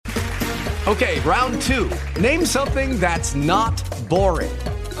Okay, round two. Name something that's not boring.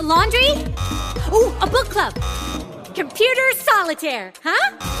 A laundry? Ooh, a book club. Computer solitaire,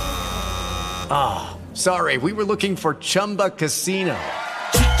 huh? Ah, sorry, we were looking for Chumba Casino.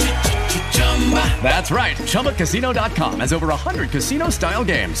 That's right, ChumbaCasino.com has over 100 casino-style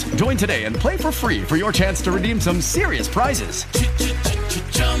games. Join today and play for free for your chance to redeem some serious prizes.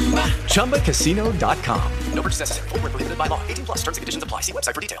 ChumbaCasino.com. No purchase necessary. Void where prohibited by law. 18 plus terms and conditions apply. See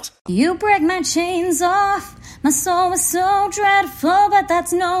website for details. You break my chains off. My soul was so dreadful, but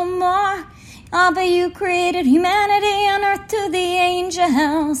that's no more. Ah, but you created humanity on earth to the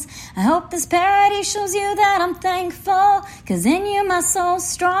angels. I hope this parody shows you that I'm thankful, 'cause in you my soul's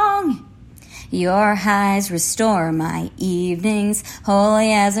strong. Your highs restore my evenings,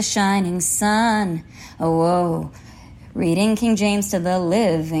 holy as a shining sun. Oh, whoa. Reading King James to the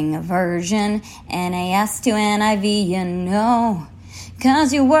Living Version, NAS to NIV, you know.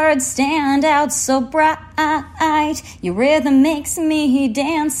 'Cause your words stand out so bright. Your rhythm makes me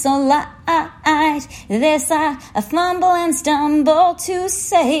dance so light. This I fumble and stumble to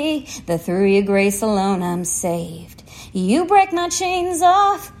say that through your grace alone I'm saved. You break my chains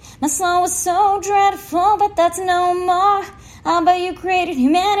off. My soul was so dreadful, but that's no more. Ah, but you created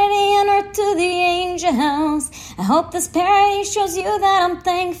humanity and earth to the angels. I hope this parody shows you that I'm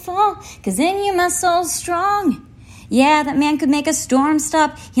thankful, 'cause in you my soul's strong. Yeah, that man could make a storm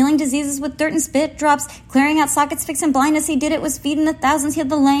stop, healing diseases with dirt and spit drops, clearing out sockets, fixing blindness. He did it, was feeding the thousands, healed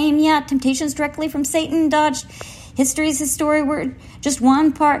the lame. Yeah, temptations directly from Satan dodged. History's his story, we're just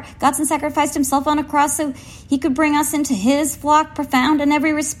one part. Godson sacrificed himself on a cross so he could bring us into his flock, profound in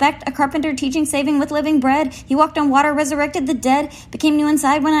every respect. A carpenter teaching, saving with living bread. He walked on water, resurrected the dead, became new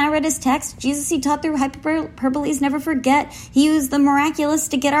inside when I read his text. Jesus he taught through hyperboles, never forget. He used the miraculous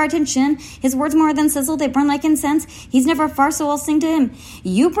to get our attention. His words more than sizzle, they burn like incense. He's never far, so I'll sing to him.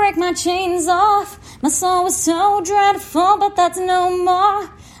 You break my chains off. My soul was so dreadful, but that's no more.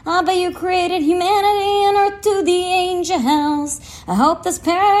 Ah, but you created humanity and earth to the angels. I hope this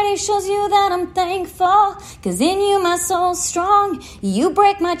parody shows you that I'm thankful, 'cause in you my soul's strong. You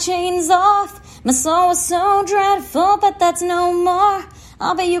break my chains off. My soul was so dreadful, but that's no more.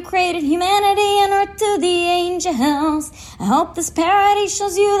 Ah, but you created humanity and earth to the angels. I hope this parody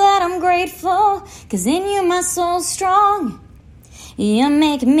shows you that I'm grateful, 'cause in you my soul's strong. You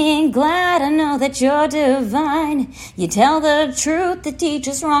make me glad, I know that you're divine. You tell the truth that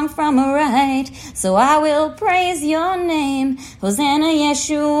teaches wrong from right. So I will praise your name, Hosanna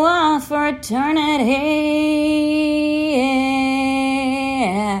Yeshua, for eternity.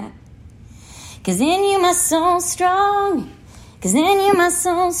 'Cause in you my soul's strong. 'Cause in you my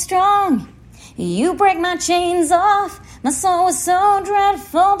soul's strong. You break my chains off. My soul was so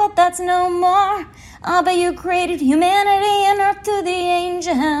dreadful, but that's no more. Ah, but you created humanity and earth to the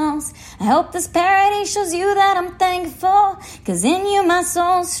angels. I hope this parody shows you that I'm thankful, 'cause in you my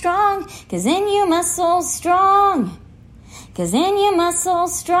soul's strong. 'Cause in you my soul's strong. 'Cause in you my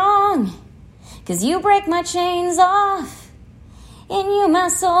soul's strong. 'Cause you break my chains off. In you my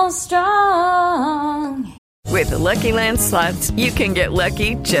soul's strong. With the Lucky Land Slots, you can get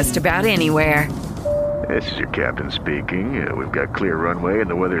lucky just about anywhere. This is your captain speaking. We've got clear runway and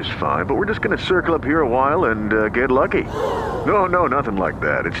the weather's fine, but we're just going to circle up here a while and get lucky. No, nothing like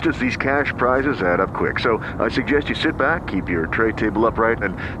that. It's just these cash prizes add up quick. So I suggest you sit back, keep your tray table upright,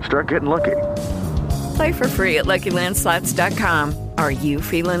 and start getting lucky. Play for free at LuckyLandSlots.com. Are you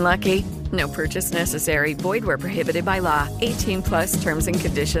feeling lucky? No purchase necessary. Void where prohibited by law. 18 plus terms and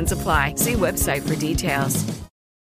conditions apply. See website for details.